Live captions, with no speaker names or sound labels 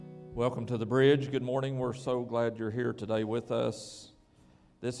Welcome to the bridge. Good morning. We're so glad you're here today with us.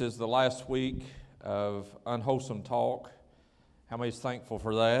 This is the last week of Unwholesome Talk. How many's thankful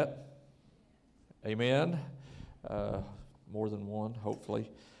for that? Amen. More than one,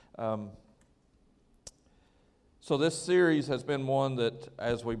 hopefully. So this series has been one that,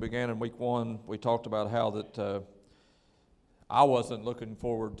 as we began in week one, we talked about how that I wasn't looking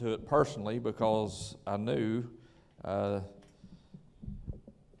forward to it personally because I knew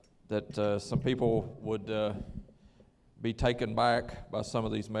that some people would be taken back by some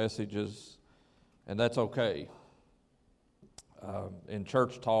of these messages, and that's okay. In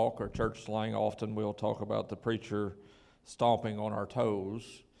church talk or church slang, often we'll talk about the preacher stomping on our toes.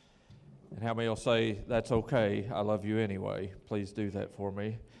 And how many will say, that's okay, I love you anyway. Please do that for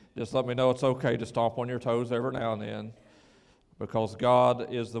me. Just let me know it's okay to stomp on your toes every now and then, because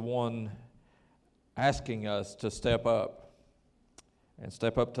God is the one asking us to step up and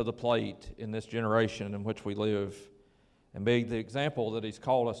step up to the plate in this generation in which we live and be the example that He's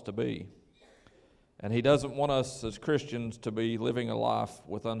called us to be. And He doesn't want us as Christians to be living a life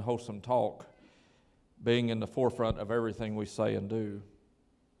with unwholesome talk, being in the forefront of everything we say and do.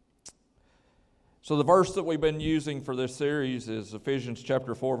 So the verse that we've been using for this series is Ephesians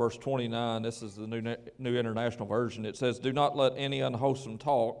chapter 4, verse 29. This is the New International Version. It says, "Do not let any unwholesome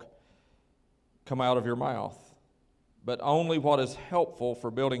talk come out of your mouth, but only what is helpful for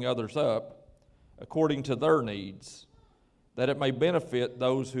building others up according to their needs, that it may benefit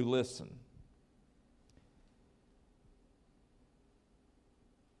those who listen."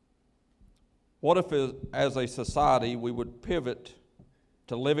 What if, as a society, we would pivot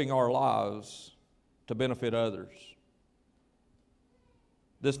to living our lives to benefit others?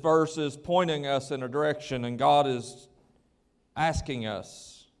 This verse is pointing us in a direction, and God is asking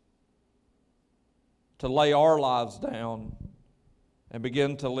us to lay our lives down and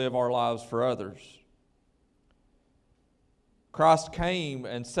begin to live our lives for others. Christ came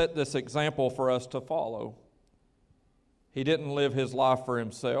and set this example for us to follow. He didn't live His life for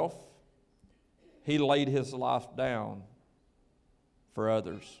Himself. He laid His life down for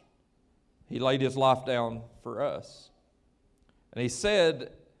others. He laid His life down for us. And He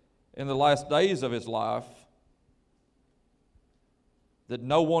said in the last days of His life that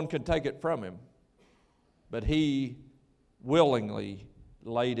no one could take it from Him, but He willingly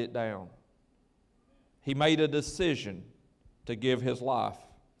laid it down. He made a decision to give His life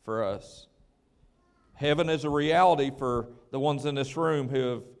for us. Heaven is a reality for the ones in this room who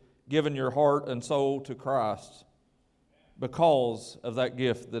have given your heart and soul to Christ because of that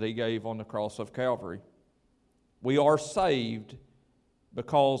gift that He gave on the cross of Calvary. We are saved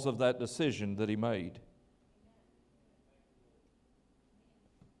because of that decision that He made.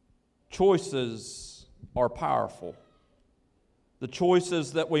 Choices are powerful. The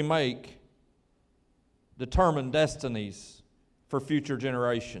choices that we make determine destinies for future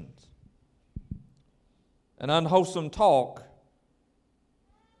generations. And unwholesome talk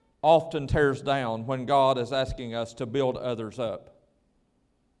often tears down when God is asking us to build others up.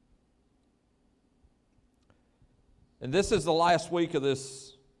 And this is the last week of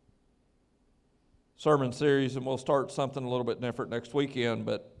this sermon series, and we'll start something a little bit different next weekend,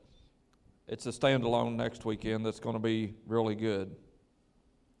 but it's a standalone next weekend that's going to be really good.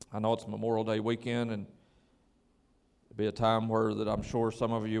 I know it's Memorial Day weekend, and it'll be a time where that I'm sure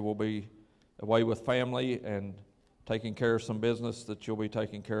some of you will be away with family and taking care of some business that you'll be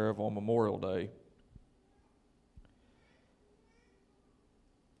taking care of on Memorial Day.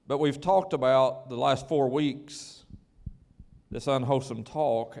 But we've talked about the last 4 weeks, this unwholesome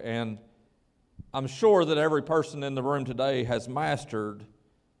talk, and I'm sure that every person in the room today has mastered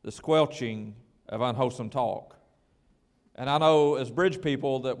the squelching of unwholesome talk. And I know as bridge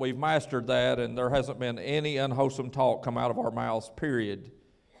people that we've mastered that, and there hasn't been any unwholesome talk come out of our mouths, period,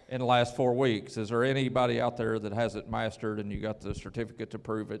 in the last 4 weeks. Is there anybody out there that hasn't mastered and you got the certificate to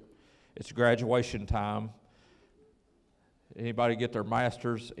prove it? It's graduation time. Anybody get their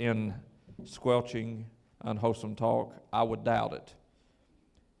master's in squelching unwholesome talk? I would doubt it.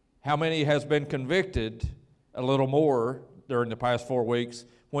 How many has been convicted a little more during the past 4 weeks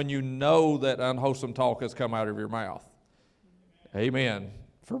when you know that unwholesome talk has come out of your mouth? Amen.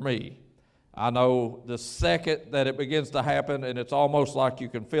 For me, I know the second that it begins to happen, and it's almost like you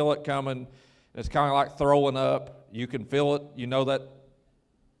can feel it coming. It's kind of like throwing up. You can feel it. You know that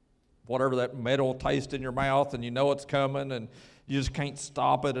whatever that metal taste in your mouth, and you know it's coming, and you just can't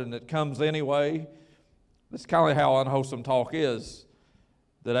stop it, and it comes anyway. That's kind of how unwholesome talk is.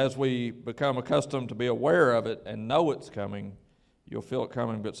 That as we become accustomed to be aware of it and know it's coming, you'll feel it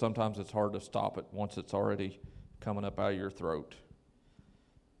coming, but sometimes it's hard to stop it once it's already coming up out of your throat.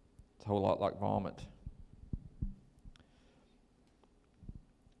 It's a whole lot like vomit.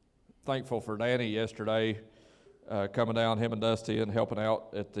 Thankful for Danny yesterday coming down, him and Dusty, and helping out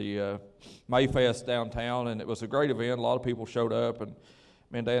at the Mayfest downtown, and it was a great event. A lot of people showed up, and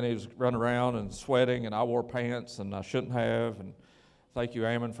me and Danny was running around and sweating, and I wore pants, and I shouldn't have, and thank you,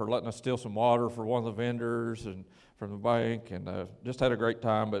 Ammon, for letting us steal some water for one of the vendors and from the bank, and just had a great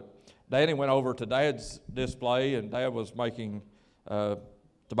time. But Danny went over to Dad's display, and Dad was making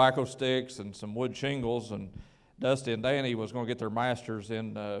tobacco sticks and some wood shingles, and Dusty and Danny was going to get their masters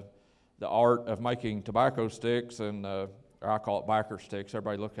in the art of making tobacco sticks, and or I call it biker sticks.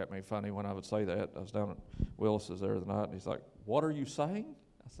 Everybody looked at me funny when I would say that. I was down at Willis's the other night, and he's like, "What are you saying?"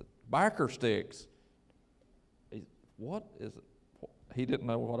 I said, "Biker sticks." What is it? He didn't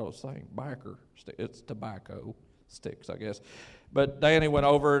know what I was saying. Biker stick. It's tobacco sticks, I guess. But Danny went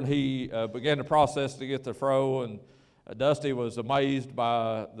over, and he began the process to get the fro, and Dusty was amazed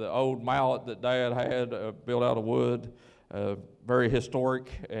by the old mallet that Dad had built out of wood. Very historic,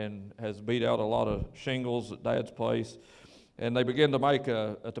 and has beat out a lot of shingles at Dad's place. And they began to make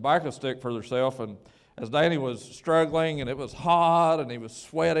a tobacco stick for themselves. And as Danny was struggling, and it was hot, and he was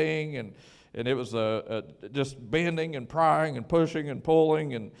sweating, and it was just bending and prying and pushing and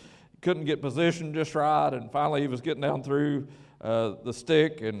pulling, and couldn't get positioned just right. And finally, he was getting down through the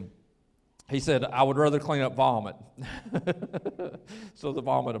stick, and he said, "I would rather clean up vomit." So the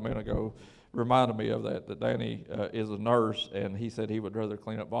vomit a minute ago reminded me of that Danny is a nurse, and he said he would rather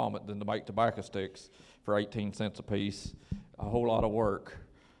clean up vomit than to make tobacco sticks for 18 cents a piece. A whole lot of work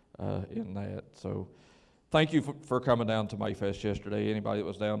in that. So thank you for coming down to Mayfest yesterday. Anybody that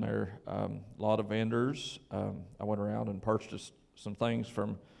was down there, a lot of vendors. I went around and purchased some things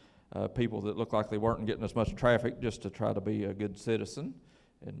from people that looked like they weren't getting as much traffic, just to try to be a good citizen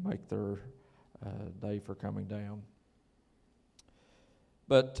and make their day for coming down.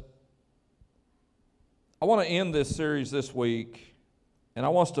 But I want to end this series this week, and I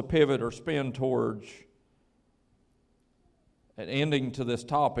want us to pivot or spin towards an ending to this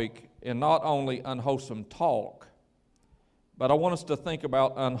topic in not only unwholesome talk, but I want us to think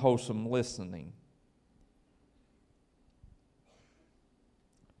about unwholesome listening.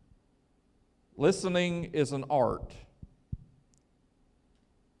 Listening is an art.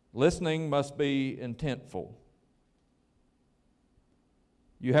 Listening must be intentful.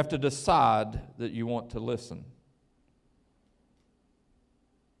 You have to decide that you want to listen.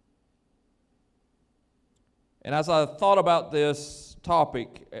 And as I thought about this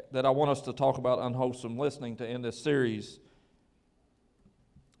topic that I want us to talk about, unwholesome listening, to end this series,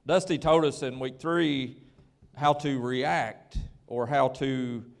 Dusty told us in week 3 how to react or how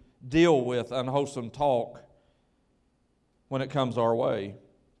to deal with unwholesome talk when it comes our way.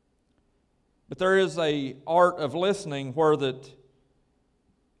 But there is an art of listening where that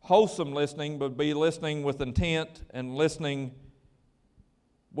wholesome listening would be listening with intent and listening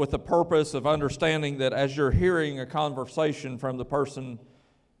with the purpose of understanding that as you're hearing a conversation from the person,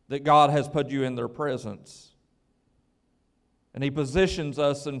 that God has put you in their presence. And He positions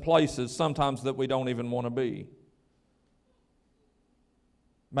us in places sometimes that we don't even want to be.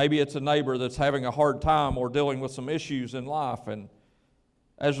 Maybe it's a neighbor that's having a hard time or dealing with some issues in life, and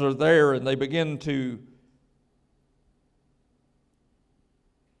as they're there and they begin to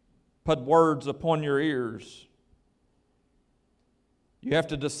put words upon your ears, you have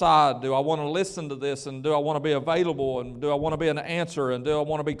to decide, do I want to listen to this, and do I want to be available, and do I want to be an answer, and do I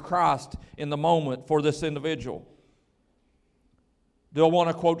want to be Christ in the moment for this individual? Do I want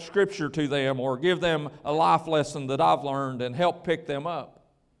to quote Scripture to them or give them a life lesson that I've learned and help pick them up?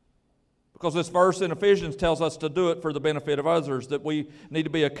 Because this verse in Ephesians tells us to do it for the benefit of others, that we need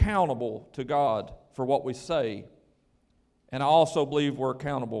to be accountable to God for what we say. And I also believe we're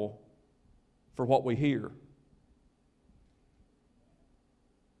accountable for what we hear.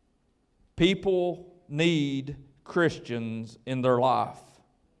 People need Christians in their life.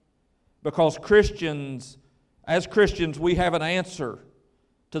 Because as Christians, we have an answer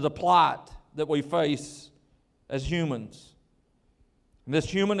to the plight that we face as humans. And this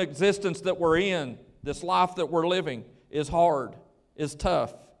human existence that we're in, this life that we're living, is hard, is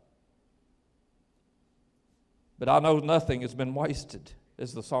tough. But I know nothing has been wasted,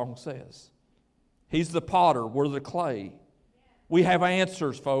 as the song says. He's the potter, we're the clay. We have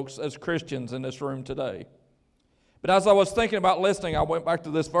answers, folks, as Christians in this room today. But as I was thinking about listening, I went back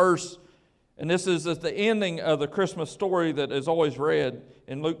to this verse, and this is at the ending of the Christmas story that is always read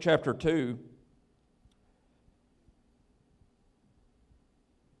in Luke chapter 2.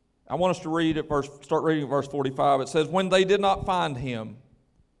 I want us to start reading at verse 45. It says, "When they did not find him..."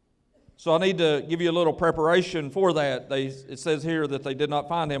 So I need to give you a little preparation for that. It says here that they did not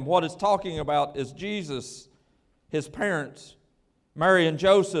find him. What it's talking about is Jesus, his parents, Mary and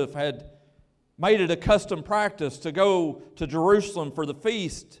Joseph, had made it a custom practice to go to Jerusalem for the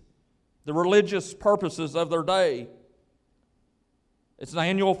feast, the religious purposes of their day. It's an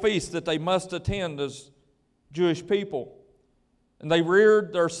annual feast that they must attend as Jewish people. And they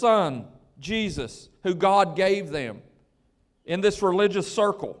reared their son, Jesus, who God gave them, in this religious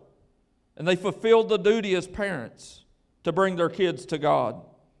circle. And they fulfilled the duty as parents to bring their kids to God.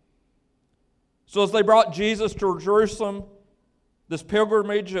 So as they brought Jesus to Jerusalem, this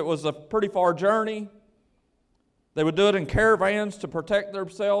pilgrimage, it was a pretty far journey. They would do it in caravans to protect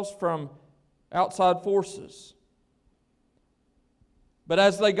themselves from outside forces. But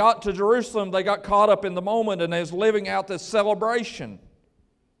as they got to Jerusalem, they got caught up in the moment and they was living out this celebration,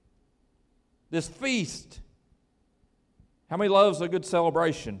 this feast. How many loves a good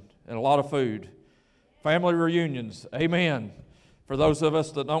celebration and a lot of food? Family reunions, amen. For those of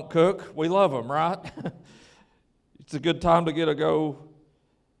us that don't cook, we love them, right? It's a good time to get a go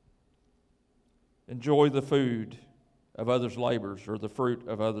enjoy the food of others' labors, or the fruit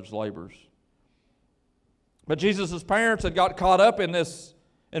of others' labors. But Jesus' parents had got caught up in this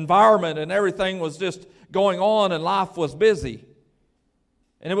environment, and everything was just going on, and life was busy.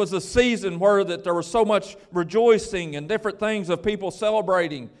 And it was a season where that there was so much rejoicing and different things of people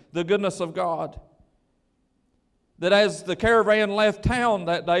celebrating the goodness of God, that as the caravan left town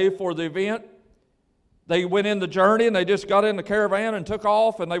that day for the event, they went in the journey and they just got in the caravan and took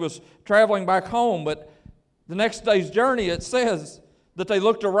off, and they was traveling back home. But the next day's journey, it says that they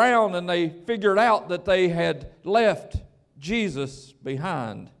looked around and they figured out that they had left Jesus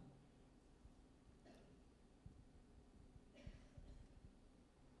behind.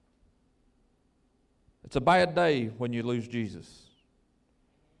 It's a bad day when you lose Jesus.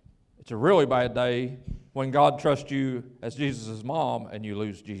 It's a really bad day when God trusts you as Jesus' mom and you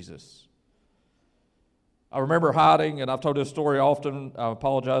lose Jesus. I remember hiding, and I've told this story often. I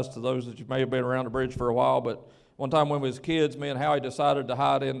apologize to those that you may have been around the bridge for a while, but one time when we was kids, me and Howie decided to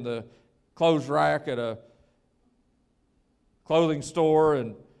hide in the clothes rack at a clothing store,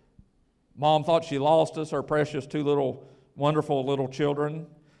 and Mom thought she lost us, our precious two little, wonderful little children.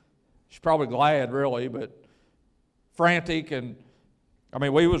 She's probably glad, really, but frantic. And I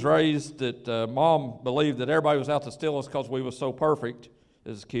mean, we was raised that Mom believed that everybody was out to steal us because we was so perfect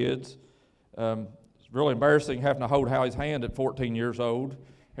as kids. It's really embarrassing having to hold Howie's hand at 14 years old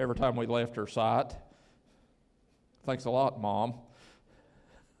every time we left her sight. Thanks a lot, Mom.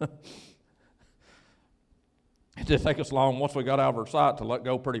 It didn't take us long once we got out of her sight to let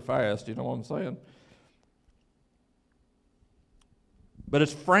go pretty fast, you know what I'm saying? But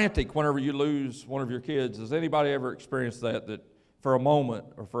it's frantic whenever you lose one of your kids. Has anybody ever experienced that for a moment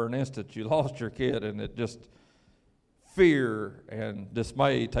or for an instant you lost your kid, and it just fear and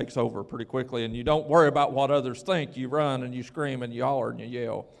dismay takes over pretty quickly, and you don't worry about what others think. You run and you scream and you holler and you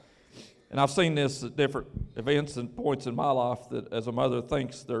yell. And I've seen this at different events and points in my life, that as a mother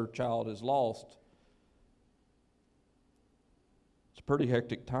thinks their child is lost, it's a pretty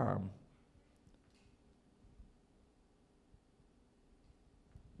hectic time.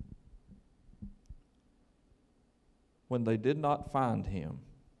 When they did not find him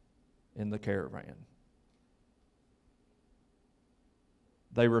in the caravan,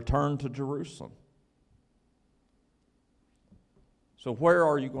 they returned to Jerusalem. So where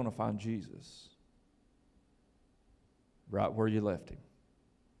are you going to find Jesus? Right where you left him.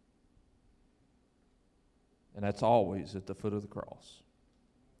 And that's always at the foot of the cross.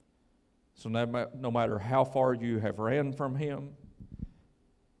 So no matter how far you have ran from him,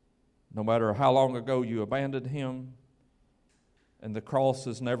 no matter how long ago you abandoned him, and the cross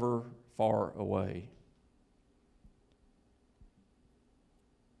is never far away.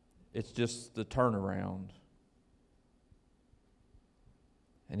 It's just the turnaround,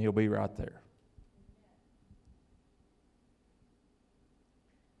 and he'll be right there.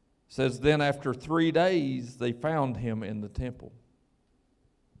 It says, then after 3 days, they found him in the temple.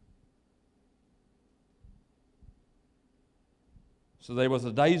 So there was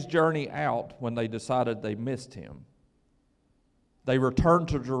a day's journey out when they decided they missed him. They returned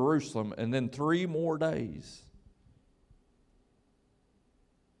to Jerusalem, and then 3 more days,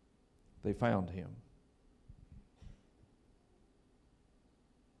 they found him.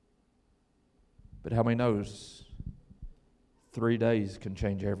 But how many knows 3 days can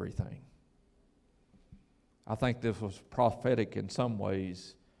change everything? I think this was prophetic in some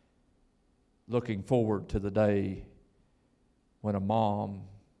ways, looking forward to the day when a mom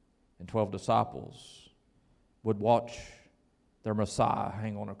and 12 disciples would watch their Messiah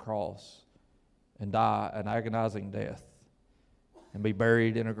hang on a cross and die an agonizing death and be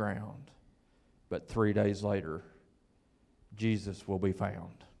buried in a ground. But 3 days later, Jesus will be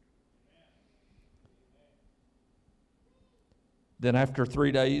found. Then after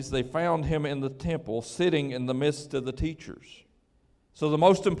 3 days, they found him in the temple, sitting in the midst of the teachers. So the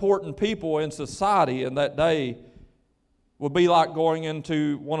most important people in society in that day would be like going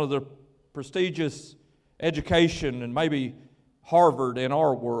into one of the prestigious education and maybe Harvard in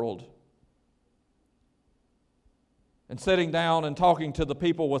our world, and sitting down and talking to the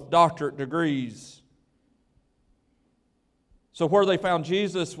people with doctorate degrees. So where they found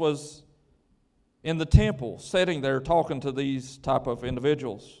Jesus was in the temple, sitting there talking to these type of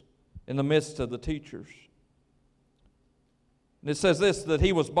individuals in the midst of the teachers. And it says this, that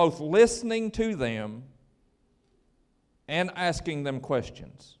he was both listening to them and asking them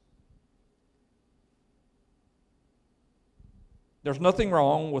questions. There's nothing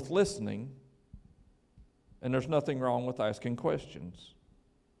wrong with listening, and there's nothing wrong with asking questions.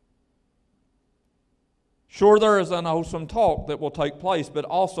 Sure, there is unwholesome talk that will take place, but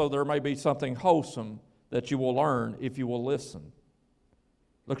also there may be something wholesome that you will learn if you will listen.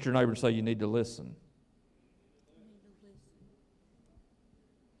 Look at your neighbor and say, you need to listen.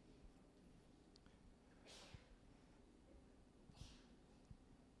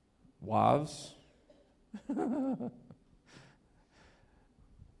 Wives, that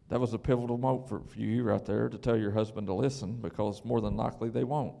was a pivotal moment for you right there to tell your husband to listen, because more than likely they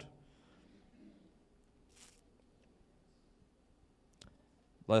won't.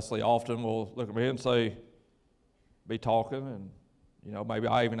 Leslie often will look at me and say, be talking, and maybe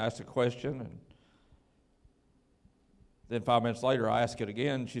I even ask a question, and then 5 minutes later I ask it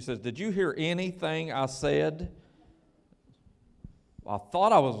again. She says, did you hear anything I said? I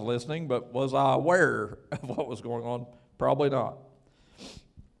thought I was listening, but was I aware of what was going on? Probably not.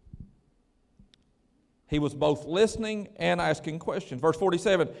 He was both listening and asking questions. Verse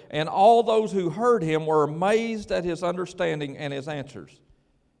 47, and all those who heard him were amazed at his understanding and his answers.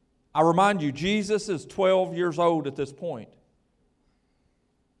 I remind you, Jesus is 12 years old at this point.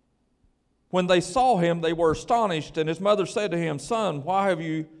 When they saw him, they were astonished, and his mother said to him, Son, why have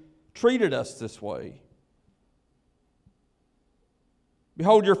you treated us this way?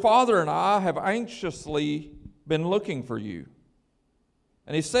 Behold, your father and I have anxiously been looking for you.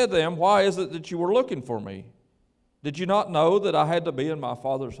 And he said to them, why is it that you were looking for me? Did you not know that I had to be in my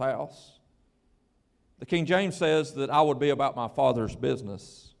Father's house? The King James says that I would be about my Father's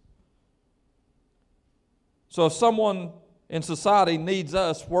business. So if someone in society needs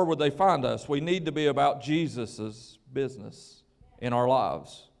us, where would they find us? We need to be about Jesus' business in our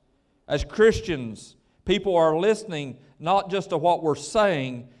lives. As Christians, people are listening not just to what we're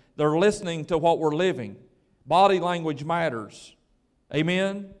saying, they're listening to what we're living. Body language matters.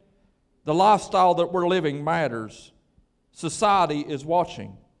 Amen? The lifestyle that we're living matters. Society is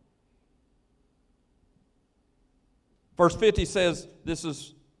watching. Verse 50 says, this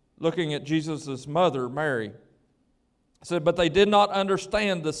is looking at Jesus' mother, Mary. It said, but they did not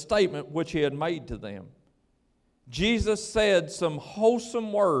understand the statement which he had made to them. Jesus said some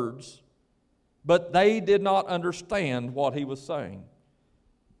wholesome words, but they did not understand what he was saying.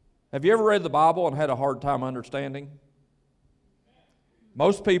 Have you ever read the Bible and had a hard time understanding?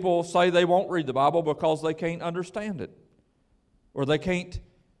 Most people say they won't read the Bible because they can't understand it, or they can't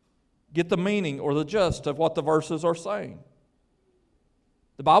get the meaning or the gist of what the verses are saying.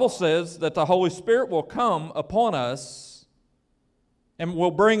 The Bible says that the Holy Spirit will come upon us and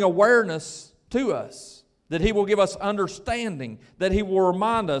will bring awareness to us, that he will give us understanding, that he will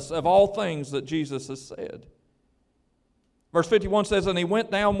remind us of all things that Jesus has said. Verse 51 says, and he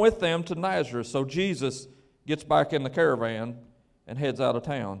went down with them to Nazareth. So Jesus gets back in the caravan and heads out of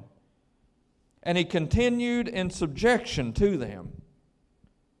town. And he continued in subjection to them.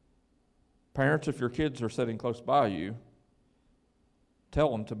 Parents, if your kids are sitting close by you, tell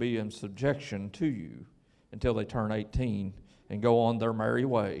them to be in subjection to you until they turn 18 and go on their merry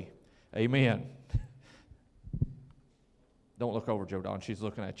way. Amen. Don't look over, Joe Don. She's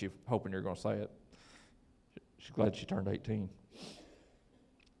looking at you, hoping you're going to say it. She's glad she turned 18.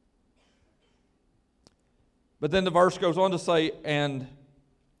 But then the verse goes on to say, and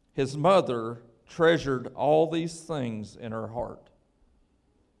his mother treasured all these things in her heart.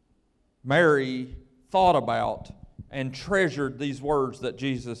 Mary thought about and treasured these words that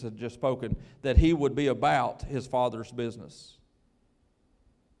Jesus had just spoken, that he would be about his Father's business.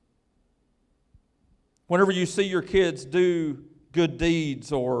 Whenever you see your kids do good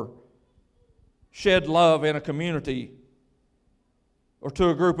deeds or shed love in a community or to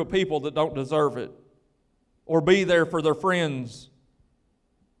a group of people that don't deserve it, or be there for their friends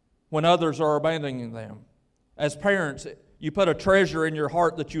when others are abandoning them. As parents, you put a treasure in your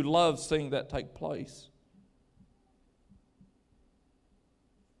heart that you love seeing that take place.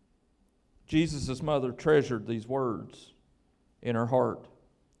 Jesus' mother treasured these words in her heart.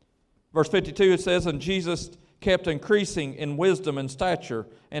 Verse 52, it says, "And Jesus kept increasing in wisdom and stature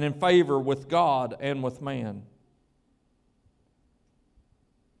and in favor with God and with man."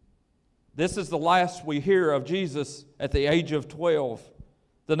 This is the last we hear of Jesus at the age of 12.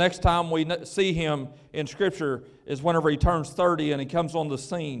 The next time we see him in Scripture is whenever he turns 30 and he comes on the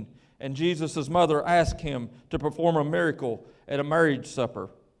scene, and Jesus' mother asks him to perform a miracle at a marriage supper.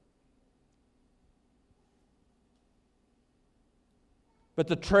 But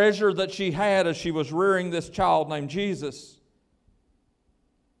the treasure that she had as she was rearing this child named Jesus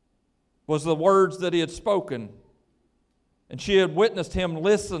was the words that he had spoken. And she had witnessed him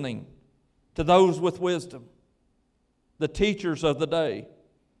listening to those with wisdom, the teachers of the day.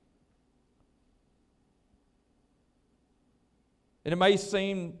 And it may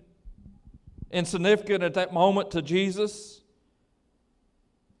seem insignificant at that moment to Jesus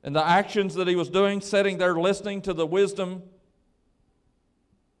and the actions that he was doing, sitting there listening to the wisdom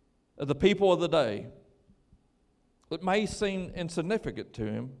of the people of the day. It may seem insignificant to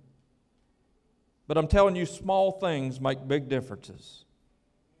him, but I'm telling you, small things make big differences.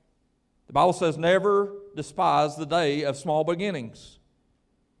 The Bible says, never despise the day of small beginnings.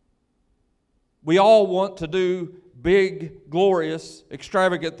 We all want to do big, glorious,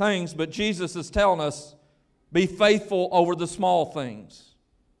 extravagant things, but Jesus is telling us, be faithful over the small things.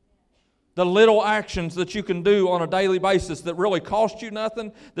 The little actions that you can do on a daily basis that really cost you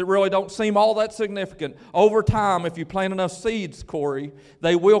nothing, that really don't seem all that significant. Over time, if you plant enough seeds, Corey,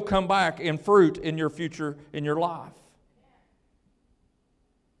 they will come back in fruit in your future, in your life.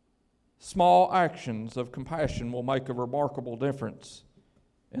 Small actions of compassion will make a remarkable difference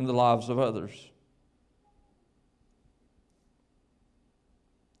in the lives of others.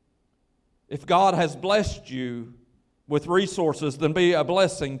 If God has blessed you with resources, then be a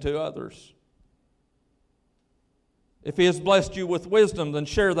blessing to others. If He has blessed you with wisdom, then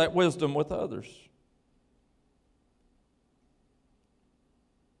share that wisdom with others.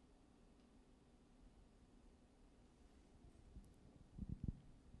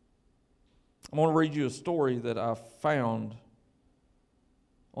 I want to read you a story that I found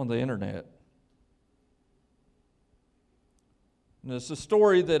on the internet. And it's a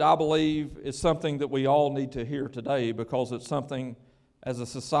story that I believe is something that we all need to hear today, because it's something as a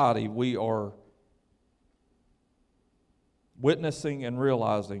society we are witnessing and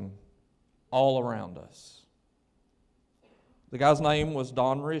realizing all around us. The guy's name was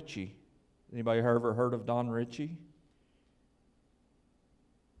Don Ritchie. Anybody ever heard of Don Ritchie?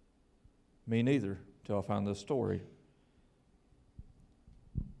 Me neither, until I found this story.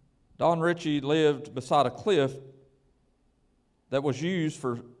 Don Ritchie lived beside a cliff that was used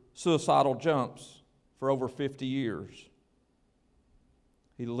for suicidal jumps for over 50 years.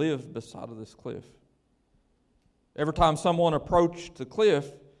 He lived beside of this cliff. Every time someone approached the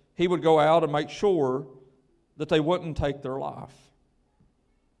cliff, he would go out and make sure that they wouldn't take their life.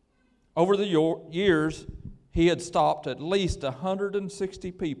 Over the years, he had stopped at least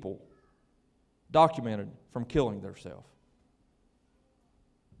 160 people documented from killing themselves.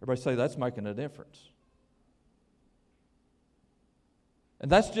 Everybody say that's making a difference.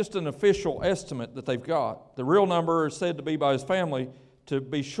 And that's just an official estimate that they've got. The real number is said to be by his family to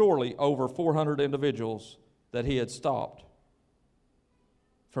be surely over 400 individuals that he had stopped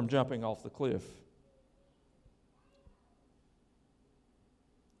from jumping off the cliff.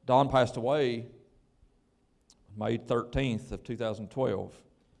 Don passed away May 13th of 2012.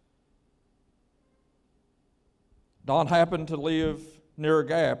 Don happened to live near a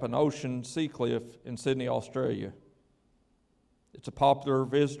gap, an ocean sea cliff in Sydney, Australia. It's a popular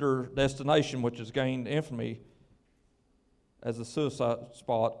visitor destination which has gained infamy as a suicide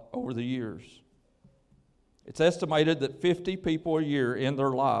spot over the years. It's estimated that 50 people a year end their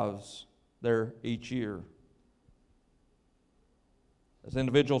lives there each year. As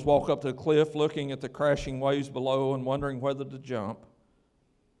individuals walk up to the cliff looking at the crashing waves below and wondering whether to jump,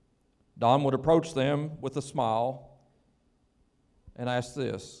 Don would approach them with a smile and ask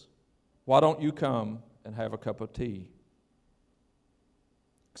this: "Why don't you come and have a cup of tea?"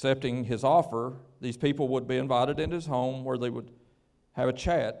 Accepting his offer, these people would be invited into his home where they would have a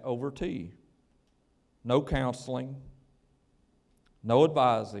chat over tea. No counseling, no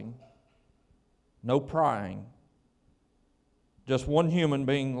advising, no prying. Just one human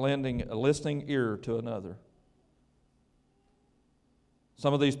being lending a listening ear to another.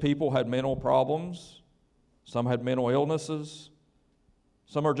 Some of these people had mental problems. Some had mental illnesses.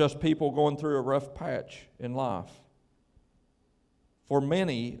 Some are just people going through a rough patch in life. For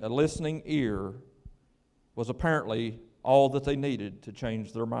many, a listening ear was apparently all that they needed to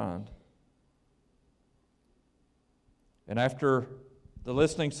change their mind. And after the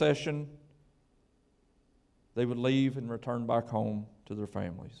listening session, they would leave and return back home to their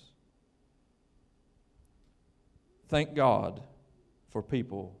families. Thank God for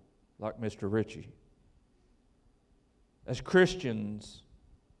people like Mr. Ritchie. As Christians,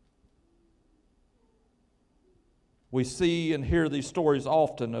 we see and hear these stories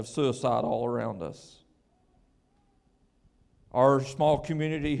often of suicide all around us. Our small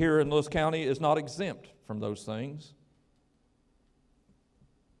community here in Lewis County is not exempt from those things.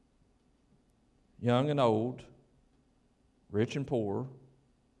 Young and old, rich and poor,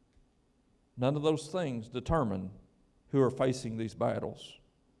 none of those things determine who are facing these battles.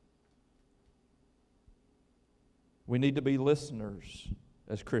 We need to be listeners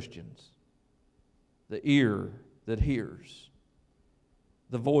as Christians. The ear that hears,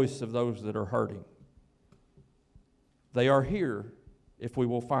 the voice of those that are hurting. They are here if we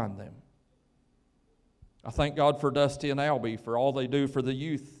will find them. I thank God for Dusty and Albie for all they do for the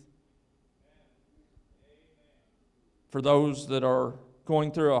youth. For those that are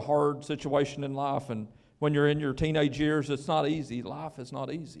going through a hard situation in life, and when you're in your teenage years, it's not easy. Life is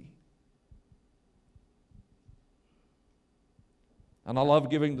not easy. And I love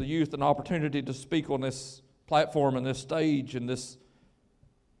giving the youth an opportunity to speak on this platform and this stage and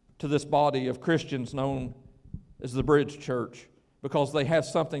to this body of Christians known as the Bridge Church, because they have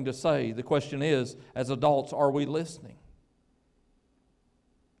something to say. The question is, as adults, are we listening?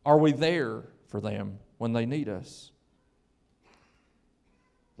 Are we there for them when they need us?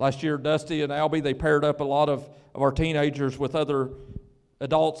 Last year, Dusty and Albie, they paired up a lot of our teenagers with other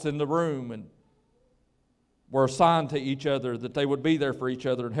adults in the room and were assigned to each other that they would be there for each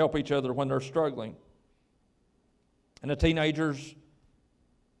other and help each other when they're struggling. And the teenagers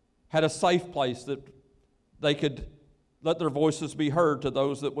had a safe place that they could let their voices be heard to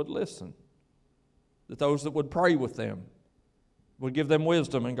those that would listen, that those that would pray with them would give them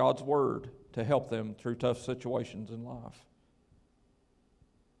wisdom in God's Word to help them through tough situations in life.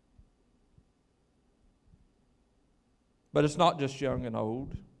 But it's not just young and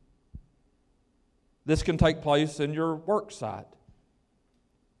old. This can take place in your work site.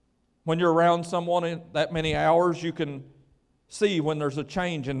 When you're around someone in that many hours, you can see when there's a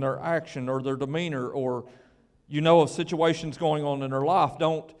change in their action or their demeanor, or you know of situations going on in their life.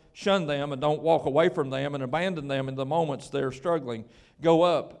 Don't shun them and don't walk away from them and abandon them in the moments they're struggling. Go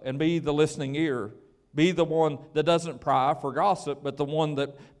up and be the listening ear. Be the one that doesn't pry for gossip, but the one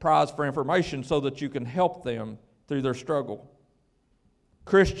that pries for information so that you can help them through their struggle.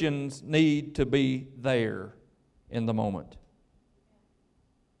 Christians need to be there in the moment.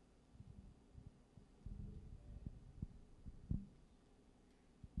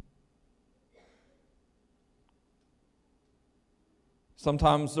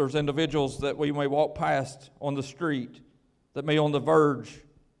 Sometimes there's individuals that we may walk past on the street that may be on the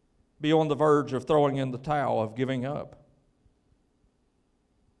verge of throwing in the towel, of giving up.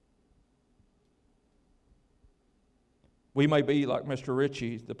 We may be like Mr.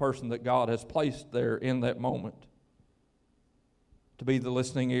 Ritchie, the person that God has placed there in that moment to be the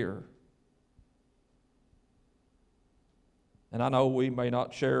listening ear. And I know we may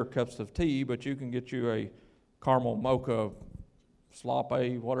not share cups of tea, but you can get you a caramel mocha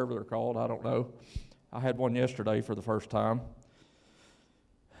sloppy, whatever they're called, I don't know. I had one yesterday for the first time.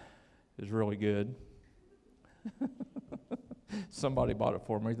 It was really good. Somebody bought it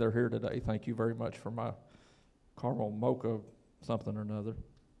for me. They're here today. Thank you very much for my caramel mocha something or another.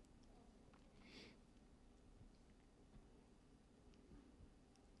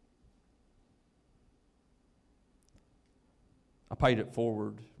 I paid it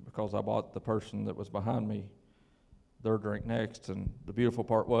forward because I bought the person that was behind me their drink next, and the beautiful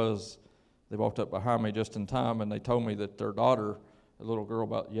part was they walked up behind me just in time, and they told me that their daughter, a little girl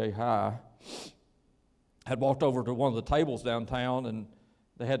about yay high, had walked over to one of the tables downtown, and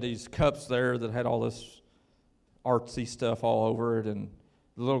they had these cups there that had all this artsy stuff all over it, and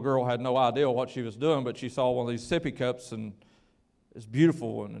the little girl had no idea what she was doing, but she saw one of these sippy cups, and it's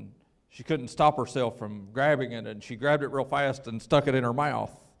beautiful, and she couldn't stop herself from grabbing it, and she grabbed it real fast and stuck it in her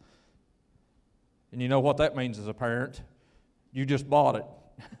mouth. And you know what that means as a parent? You just bought it.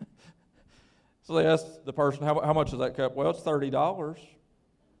 So they asked the person, how much is that cup? Well, it's $30.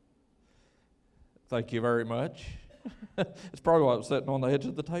 Thank you very much. It's probably why it was sitting on the edge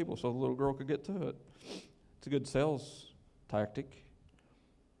of the table so the little girl could get to it. It's a good sales tactic.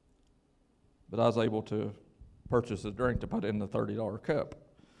 But I was able to purchase a drink to put in the $30 cup.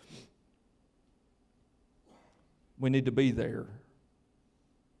 We need to be there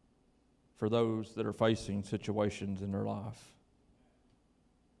for those that are facing situations in their life.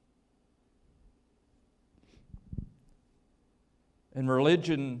 And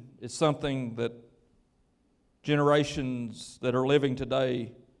religion is something that generations that are living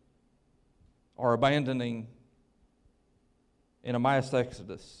today are abandoning in a mass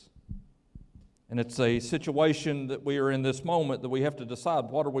exodus. And it's a situation that we are in this moment that we have to decide,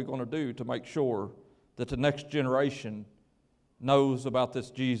 what are we going to do to make sure that the next generation knows about this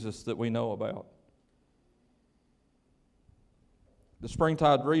Jesus that we know about. The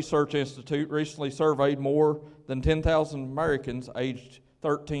Springtide Research Institute recently surveyed more than 10,000 Americans aged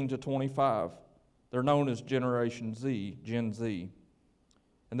 13 to 25. They're known as Generation Z, Gen Z.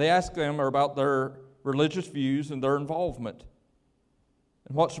 And they asked them about their religious views and their involvement.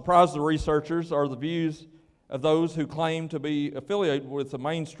 And what surprised the researchers are the views of those who claim to be affiliated with the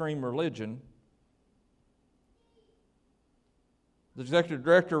mainstream religion. The executive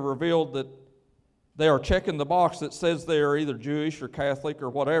director revealed that they are checking the box that says they are either Jewish or Catholic or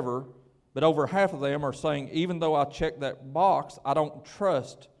whatever, but over half of them are saying, even though I check that box, I don't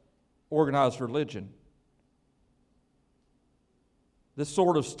trust organized religion. This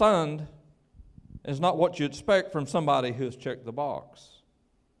sort of stunned is not what you expect from somebody who has checked the box.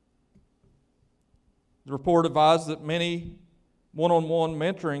 The report advised that many one-on-one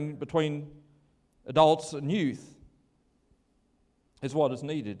mentoring between adults and youth is what is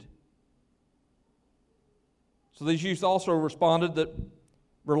needed. So these youth also responded that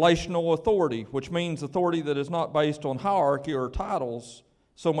relational authority, which means authority that is not based on hierarchy or titles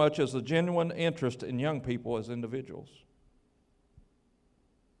so much as a genuine interest in young people as individuals.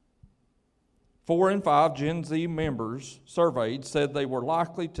 4 in 5 Gen Z members surveyed said they were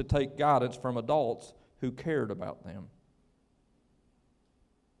likely to take guidance from adults who cared about them.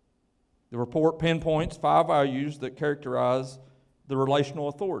 The report pinpoints 5 values that characterize the relational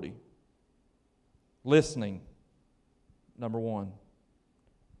authority. Listening, number 1.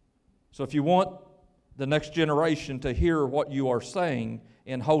 So if you want the next generation to hear what you are saying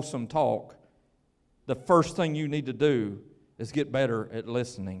in wholesome talk, the first thing you need to do is get better at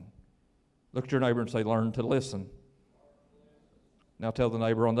listening. Look at your neighbor and say, learn to listen. Now tell the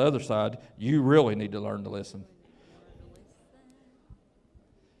neighbor on the other side, you really need to learn to listen.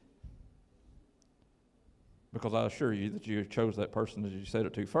 Because I assure you that you chose that person that you said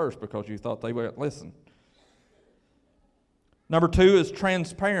it to first because you thought they wouldn't listen. Number 2 is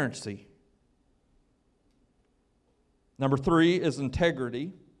transparency. Number 3 is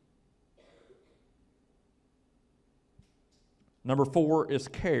integrity. Number 4 is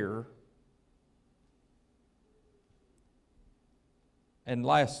care. And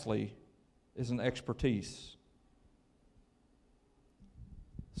lastly is an expertise.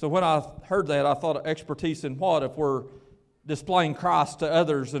 So when I heard that, I thought expertise in what? If we're displaying Christ to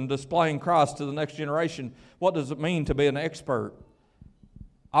others and displaying Christ to the next generation, what does it mean to be an expert?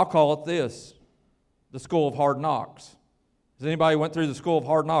 I'll call it this, the school of hard knocks. Has anybody went through the school of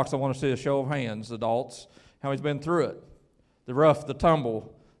hard knocks? I want to see a show of hands, adults. How many's been through it? The rough, the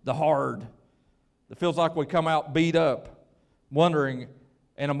tumble, the hard. It feels like we come out beat up, wondering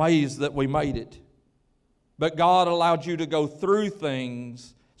and amazed that we made it. But God allowed you to go through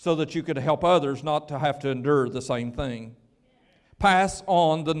things so that you could help others not to have to endure the same thing. Pass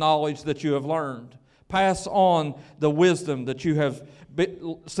on the knowledge that you have learned. Pass on the wisdom that you have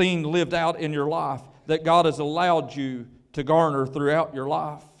seen lived out in your life, that God has allowed you to garner throughout your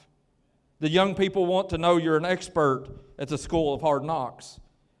life. The young people want to know you're an expert at the school of hard knocks.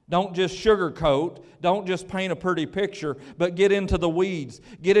 Don't just sugarcoat. Don't just paint a pretty picture, but get into the weeds.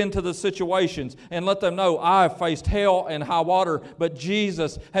 Get into the situations and let them know I've faced hell and high water, but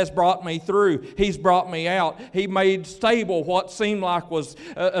Jesus has brought me through. He's brought me out. He made stable what seemed like was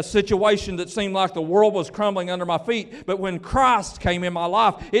a situation that seemed like the world was crumbling under my feet. But when Christ came in my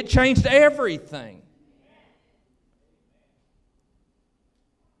life, it changed everything.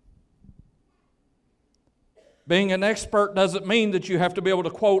 Being an expert doesn't mean that you have to be able to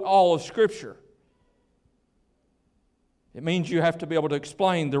quote all of Scripture. It means you have to be able to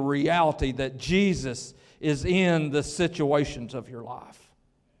explain the reality that Jesus is in the situations of your life,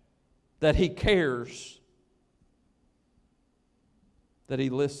 that He cares, that He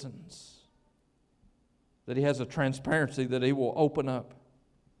listens, that He has a transparency that He will open up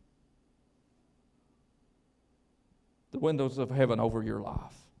the windows of heaven over your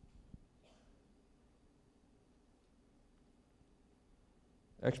life.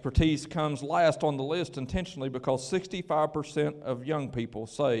 Expertise comes last on the list intentionally because 65% of young people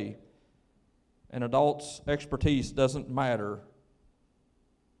say An adult's expertise doesn't matter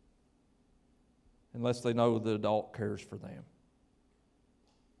unless they know the adult cares for them.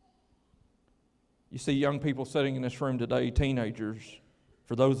 You see young people sitting in this room today, teenagers,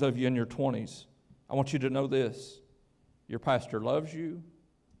 for those of you in your 20s, I want you to know this. Your pastor loves you,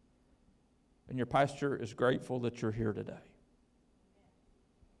 and your pastor is grateful that you're here today.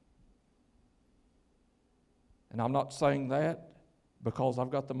 And I'm not saying that because I've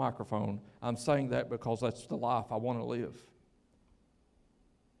got the microphone. I'm saying that because that's the life I want to live.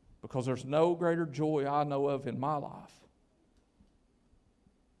 Because there's no greater joy I know of in my life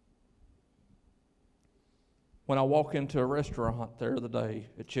when I walk into a restaurant the other day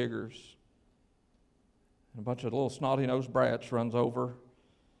at Chigger's, and a bunch of little snotty-nosed brats runs over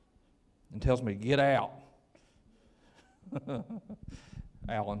and tells me, "Get out."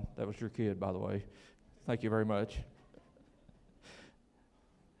 Alan, that was your kid, by the way. Thank you very much.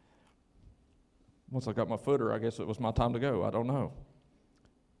 Once I got my footer, I guess it was my time to go. I don't know.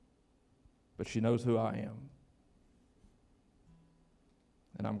 But she knows who I am.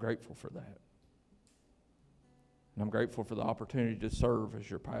 And I'm grateful for that. And I'm grateful for the opportunity to serve as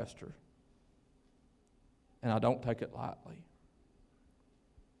your pastor. And I don't take it lightly.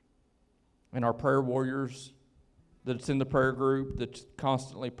 And our prayer warriors that's in the prayer group that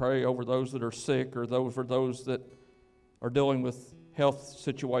constantly pray over those that are sick or those that are dealing with health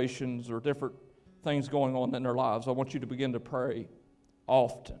situations or different things going on in their lives, I want you to begin to pray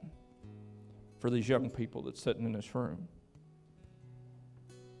often for these young people that's sitting in this room.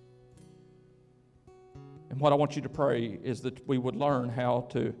 And what I want you to pray is that we would learn how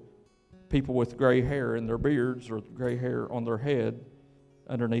to, people with gray hair in their beards or gray hair on their head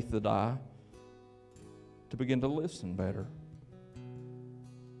underneath the dye, to begin to listen better,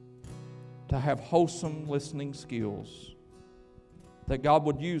 to have wholesome listening skills, that God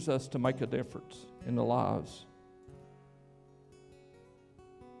would use us to make a difference in the lives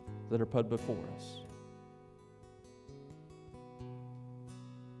that are put before us.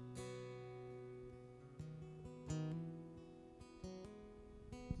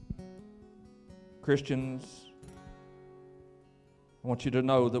 Christians, I want you to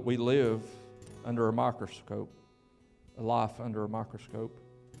know that we live under a microscope, a life under a microscope.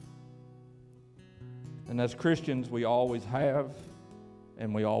 And as Christians, we always have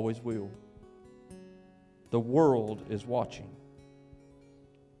and we always will. The world is watching.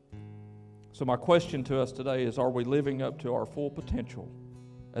 So my question to us today is, are we living up to our full potential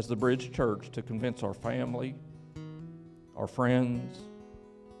as the Bridge Church to convince our family, our friends,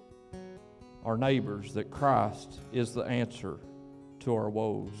 our neighbors that Christ is the answer to our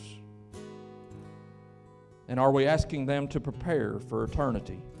woes? And are we asking them to prepare for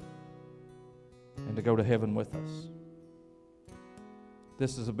eternity and to go to heaven with us?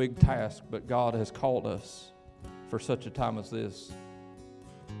 This is a big task, but God has called us for such a time as this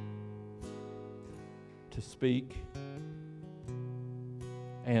to speak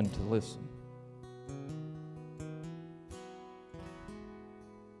and to listen.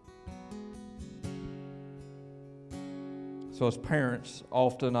 So as parents,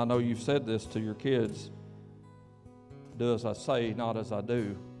 often, I know you've said this to your kids, do as I say, not as I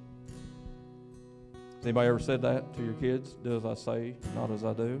do. Has anybody ever said that to your kids? Do as I say, not as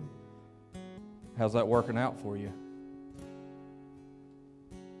I do? How's that working out for you?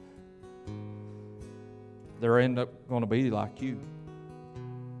 They're end up going to be like you.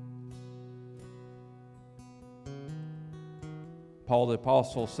 Paul the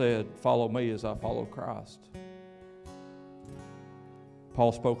Apostle said, "Follow me as I follow Christ."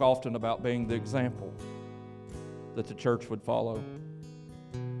 Paul spoke often about being the example that the church would follow.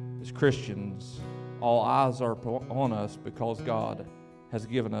 As Christians, all eyes are on us because God has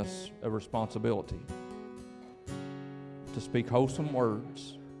given us a responsibility to speak wholesome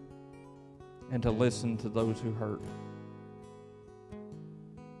words and to listen to those who hurt.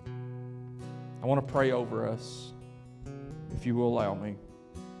 I want to pray over us, if you will allow me.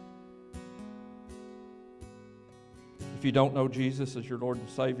 If you don't know Jesus as your Lord and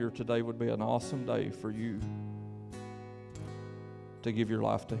Savior, today would be an awesome day for you to give your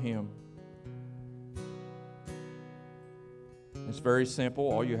life to Him. It's very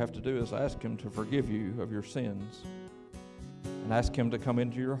simple. All you have to do is ask Him to forgive you of your sins and ask Him to come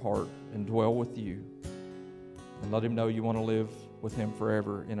into your heart and dwell with you and let Him know you want to live with Him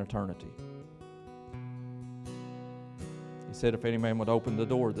forever in eternity. He said if any man would open the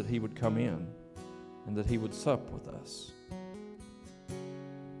door, that He would come in and that He would sup with us.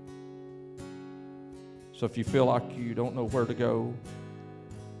 So if you feel like you don't know where to go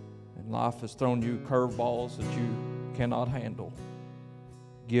and life has thrown you curveballs that you cannot handle,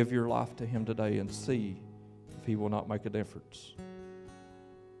 Give your life to Him today and see if He will not make a difference.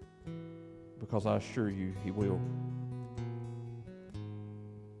 Because I assure you, He will.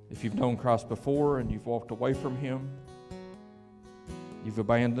 If you've known Christ before and you've walked away from Him, you've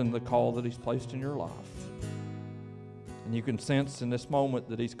abandoned the call that He's placed in your life, and you can sense in this moment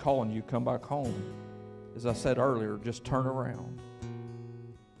that He's calling you, come back home. As I said earlier, just turn around,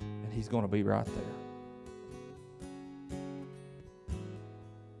 and He's going to be right there.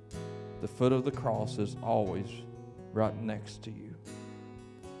 The foot of the cross is always right next to you.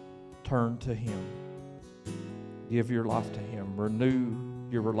 Turn to Him. Give your life to Him. Renew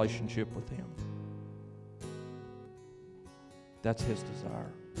your relationship with Him. That's His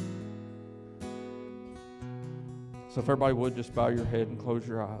desire. So if everybody would just bow your head and close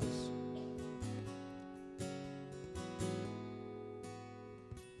your eyes.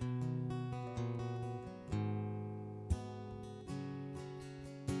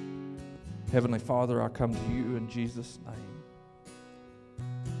 Heavenly Father, I come to you in Jesus' name.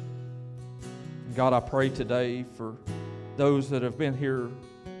 God, I pray today for those that have been here,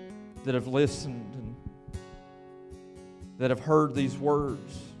 that have listened, and that have heard these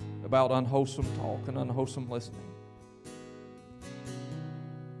words about unwholesome talk and unwholesome listening.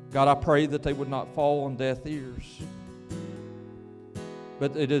 God, I pray that they would not fall on deaf ears,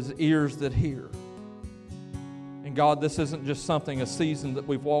 but it is ears that hear. And God, this isn't just a season that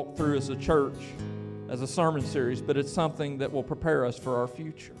we've walked through as a church, as a sermon series, but it's something that will prepare us for our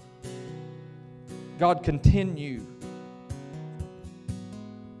future. God, continue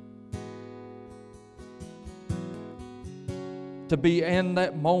to be in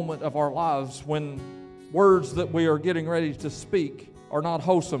that moment of our lives when words that we are getting ready to speak are not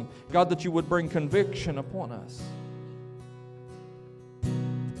wholesome. God, that you would bring conviction upon us.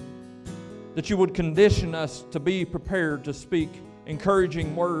 That you would condition us to be prepared to speak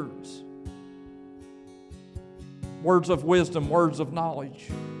encouraging words. Words of wisdom, words of knowledge.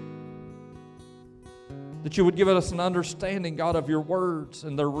 That you would give us an understanding, God, of your words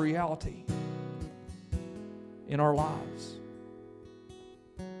and their reality in our lives.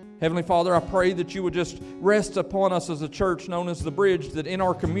 Heavenly Father, I pray that you would just rest upon us as a church known as The Bridge, that in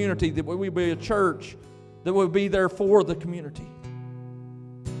our community, that we would be a church that would be there for the community.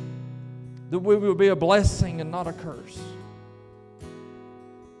 That we would be a blessing and not a curse.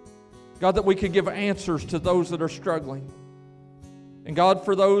 God, that we could give answers to those that are struggling. And God,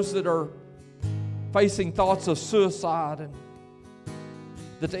 for those that are facing thoughts of suicide and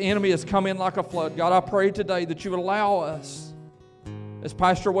that the enemy has come in like a flood, God, I pray today that you would allow us, as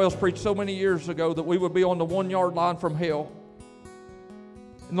Pastor Wells preached so many years ago, that we would be on the 1 yard line from hell.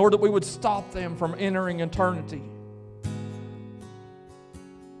 And Lord, that we would stop them from entering eternity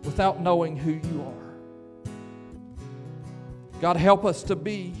without knowing who you are. God, help us to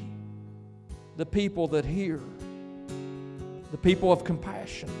be the people that hear, the people of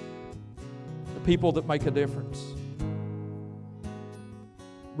compassion, the people that make a difference.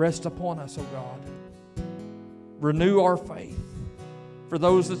 Rest upon us, O God. Renew our faith. For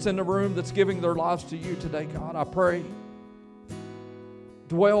those that's in the room that's giving their lives to you today, God, I pray,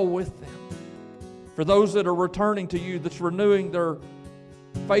 dwell with them. For those that are returning to you, that's renewing their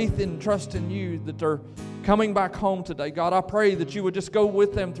faith and trust in you, that they're coming back home today, God, I pray that you would just go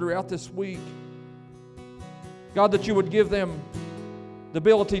with them throughout this week. God, that you would give them the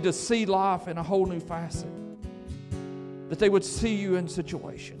ability to see life in a whole new facet. That they would see you in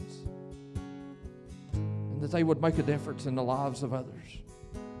situations. And that they would make a difference in the lives of others.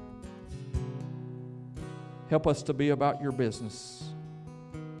 Help us to be about your business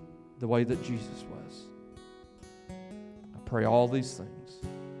the way that Jesus was. I pray all these things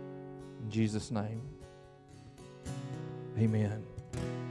in Jesus' name. Amen.